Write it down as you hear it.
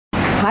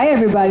Hi,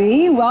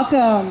 everybody.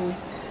 Welcome.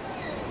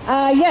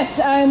 Yes,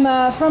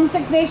 I'm from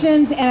Six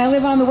Nations, and I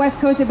live on the West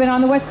Coast. I've been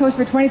on the West Coast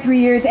for 23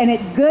 years, and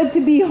it's good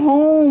to be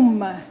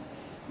home.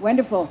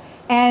 Wonderful.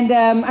 And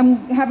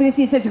I'm happy to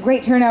see such a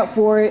great turnout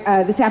for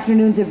this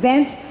afternoon's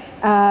event.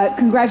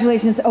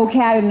 Congratulations,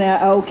 OCAD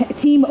and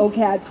Team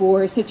OCAD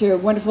for such a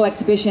wonderful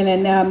exhibition.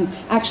 And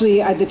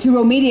actually, the Two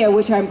Row Media,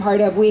 which I'm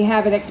part of, we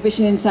have an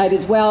exhibition inside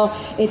as well.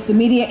 It's the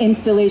media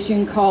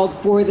installation called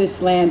For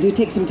This Land. Do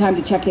take some time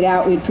to check it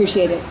out. We'd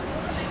appreciate it.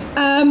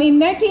 In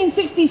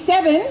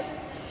 1967,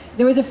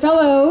 there was a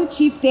fellow,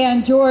 Chief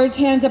Dan George,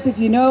 hands up if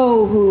you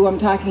know who I'm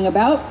talking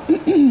about.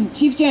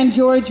 Chief Dan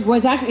George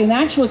was an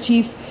actual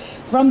chief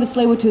from the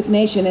Tsleil-Waututh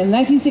Nation. In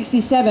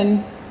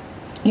 1967,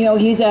 you know,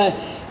 he's a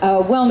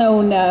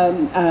well-known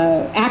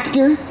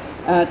actor,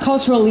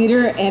 cultural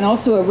leader, and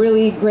also a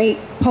really great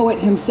poet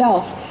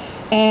himself.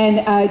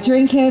 And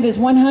during Canada's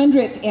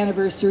 100th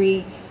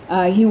anniversary,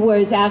 he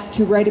was asked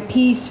to write a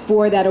piece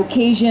for that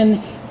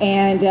occasion,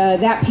 and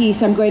that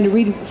piece I'm going to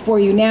read for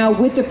you now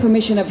with the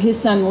permission of his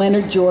son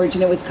Leonard George,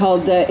 and it's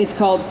called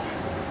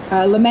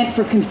Lament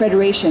For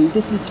Confederation.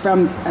 This is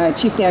from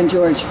Chief Dan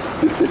George.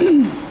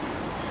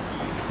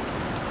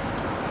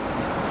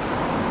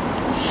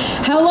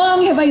 How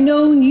long have I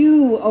known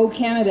you, O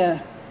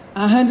Canada?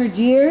 100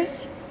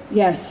 years?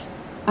 Yes,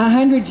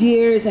 100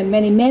 years and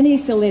many, many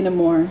Selena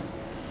more.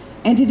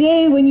 And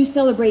today, when you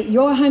celebrate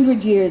your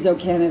 100 years, O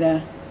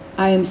Canada,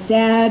 I am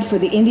sad for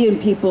the Indian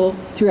people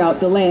throughout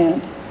the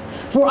land.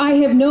 For I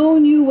have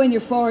known you when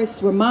your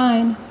forests were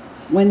mine,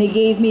 when they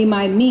gave me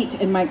my meat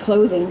and my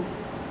clothing.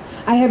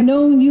 I have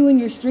known you in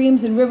your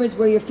streams and rivers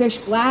where your fish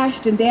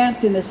flashed and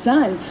danced in the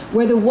sun,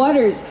 where the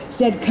waters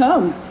said,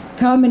 come,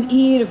 come and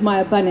eat of my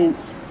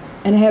abundance.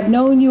 And I have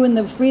known you in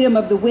the freedom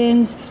of the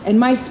winds, and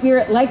my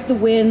spirit, like the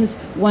winds,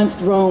 once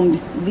roamed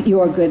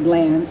your good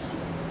lands.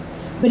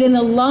 But in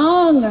the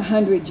long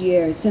 100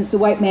 years since the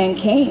white man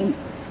came,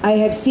 I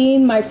have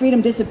seen my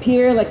freedom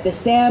disappear like the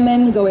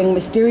salmon going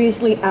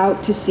mysteriously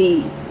out to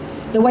sea.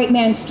 The white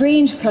man's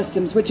strange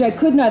customs, which I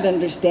could not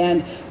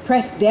understand,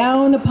 pressed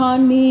down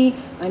upon me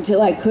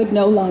until I could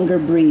no longer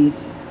breathe.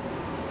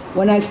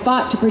 When I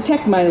fought to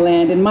protect my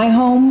land and my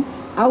home,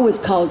 I was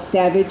called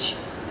savage.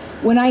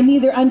 When I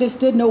neither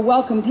understood nor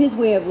welcomed his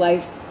way of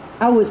life,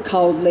 I was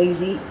called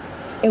lazy.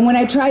 And when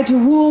I tried to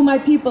rule my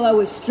people, I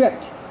was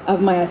stripped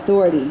of my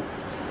authority.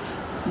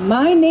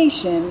 My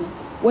nation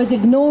was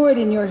ignored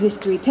in your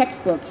history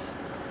textbooks.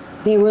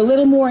 They were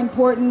little more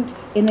important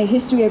in the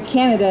history of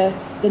Canada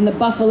than the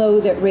buffalo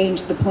that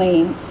ranged the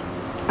plains.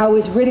 I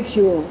was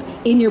ridiculed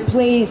in your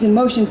plays and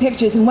motion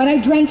pictures, and when I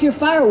drank your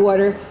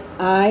firewater,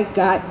 I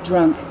got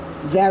drunk,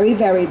 very,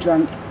 very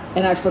drunk,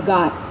 and I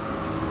forgot.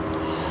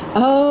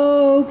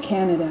 Oh,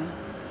 Canada,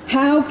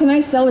 how can I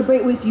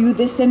celebrate with you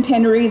this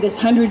centenary, this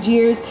 100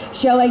 years?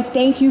 Shall I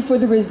thank you for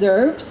the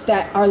reserves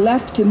that are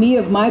left to me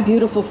of my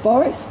beautiful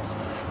forests,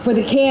 for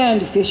the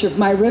canned fish of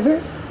my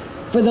rivers,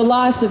 for the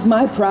loss of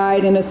my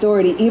pride and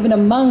authority even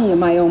among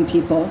my own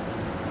people,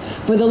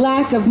 for the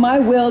lack of my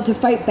will to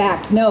fight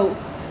back? No,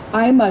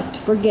 I must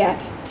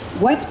forget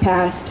what's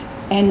past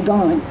and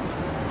gone.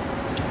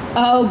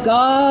 Oh,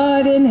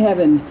 God in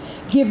heaven,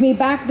 give me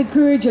back the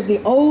courage of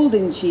the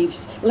olden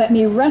chiefs. Let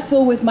me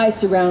wrestle with my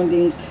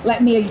surroundings.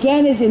 Let me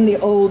again, as in the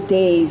old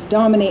days,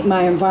 dominate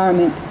my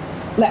environment.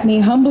 Let me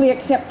humbly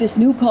accept this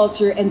new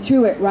culture and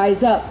through it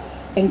rise up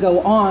and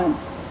go on.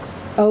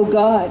 Oh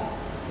God,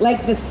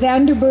 like the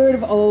thunderbird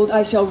of old,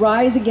 I shall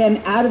rise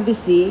again out of the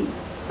sea.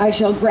 I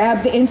shall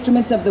grab the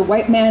instruments of the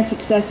white man's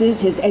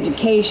successes, his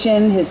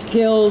education, his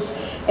skills,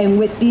 and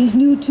with these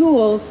new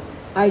tools,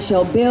 I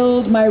shall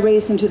build my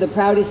race into the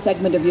proudest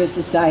segment of your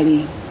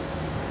society.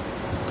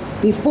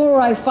 Before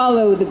I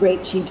follow the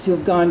great chiefs who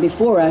have gone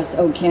before us,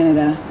 O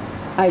Canada,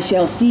 I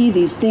shall see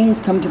these things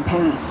come to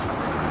pass.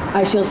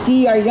 I shall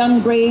see our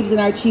young braves and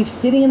our chiefs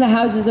sitting in the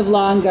houses of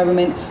law and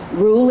government,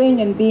 ruling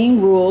and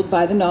being ruled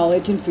by the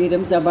knowledge and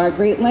freedoms of our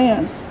great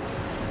lands.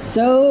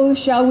 So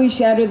shall we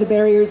shatter the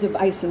barriers of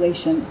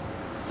isolation.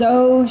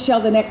 So shall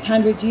the next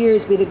 100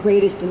 years be the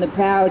greatest in the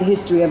proud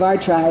history of our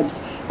tribes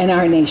and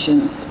our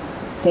nations.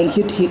 Thank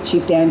you,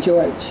 Chief Dan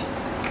George.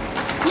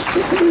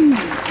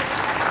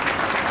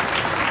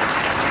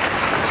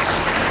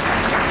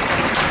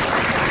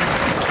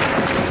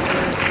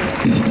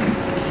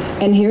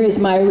 And here is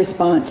my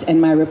response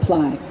and my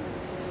reply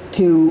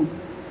to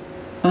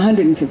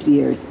 150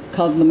 years. It's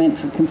called Lament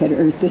for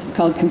Confederation. This is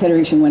called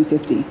Confederation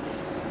 150.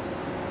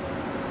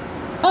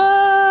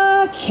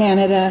 Ah,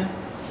 Canada,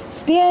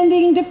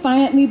 standing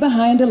defiantly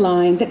behind a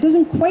line that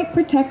doesn't quite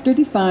protect or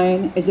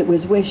define as it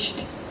was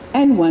wished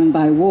and won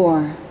by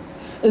war.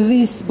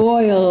 These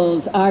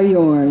spoils are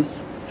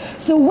yours.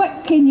 So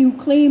what can you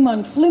claim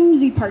on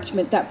flimsy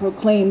parchment that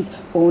proclaims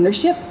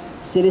ownership,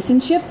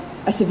 citizenship,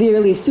 a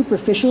severely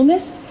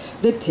superficialness,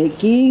 the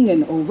taking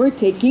and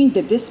overtaking,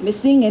 the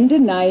dismissing and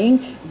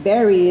denying,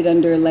 buried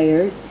under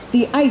layers?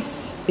 The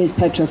ice is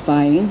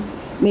petrifying,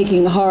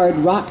 making hard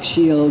rock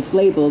shields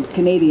labeled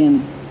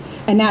Canadian,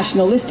 a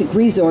nationalistic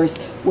resource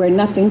where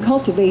nothing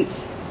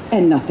cultivates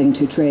and nothing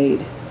to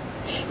trade.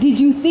 Did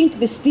you think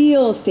the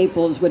steel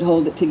staples would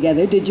hold it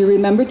together? Did you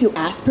remember to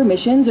ask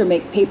permissions or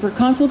make paper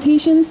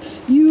consultations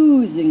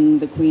using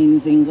the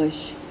Queen's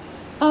English?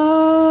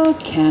 Oh,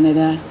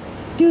 Canada,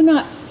 do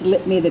not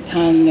slip me the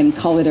tongue and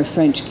call it a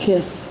French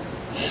kiss.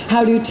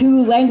 How do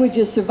two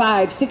languages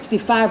survive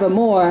 65 or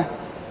more?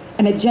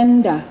 An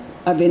agenda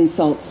of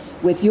insults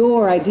with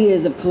your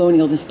ideas of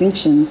colonial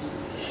distinctions.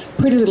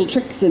 Pretty little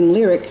tricks in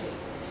lyrics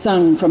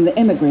sung from the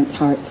immigrants'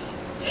 hearts.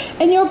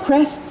 And your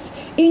crests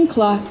in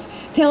cloth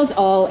tells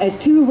all as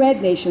two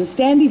red nations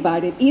stand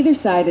divided, either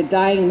side a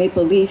dying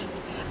maple leaf,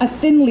 a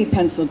thinly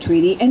penciled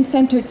treaty and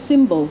centered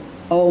symbol,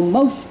 oh,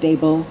 most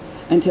stable,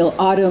 until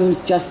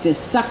autumn's justice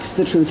sucks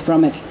the truth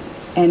from it,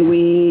 and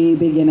we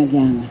begin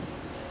again.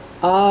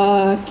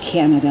 Ah,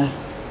 Canada,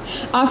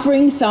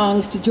 offering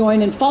songs to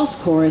join in false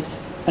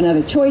chorus,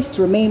 another choice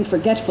to remain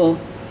forgetful,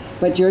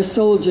 but your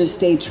soldiers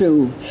stay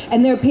true,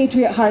 and their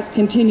patriot hearts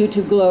continue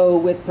to glow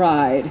with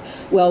pride,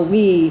 while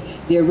we,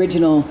 the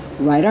original,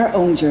 write our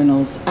own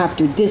journals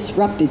after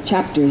disrupted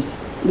chapters,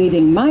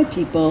 leaving my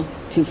people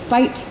to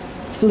fight,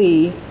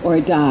 flee,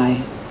 or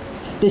die.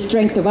 The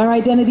strength of our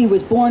identity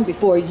was born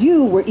before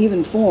you were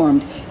even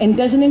formed, and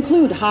doesn't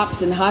include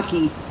hops and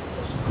hockey.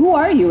 Who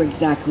are you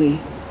exactly?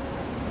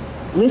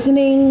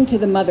 Listening to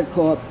the Mother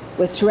Corp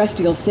with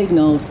terrestrial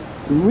signals,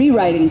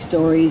 rewriting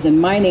stories and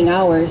mining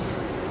hours.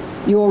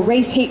 Your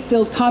race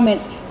hate-filled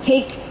comments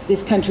take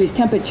this country's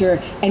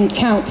temperature and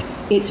count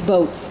its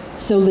votes,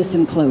 so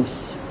listen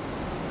close.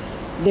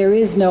 There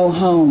is no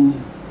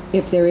home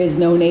if there is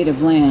no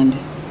native land.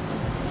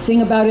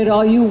 Sing about it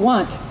all you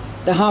want.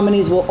 The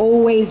hominies will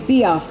always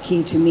be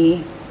off-key to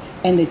me.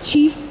 And the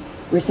chief,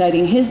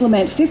 reciting his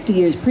lament 50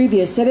 years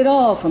previous, said it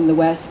all from the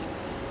West.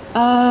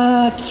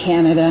 Ah,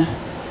 Canada,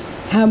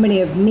 how many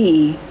of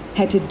me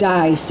had to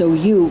die so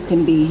you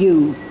can be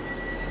you?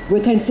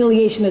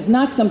 Reconciliation is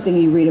not something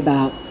you read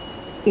about.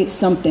 It's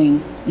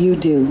something you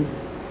do.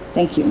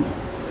 Thank you.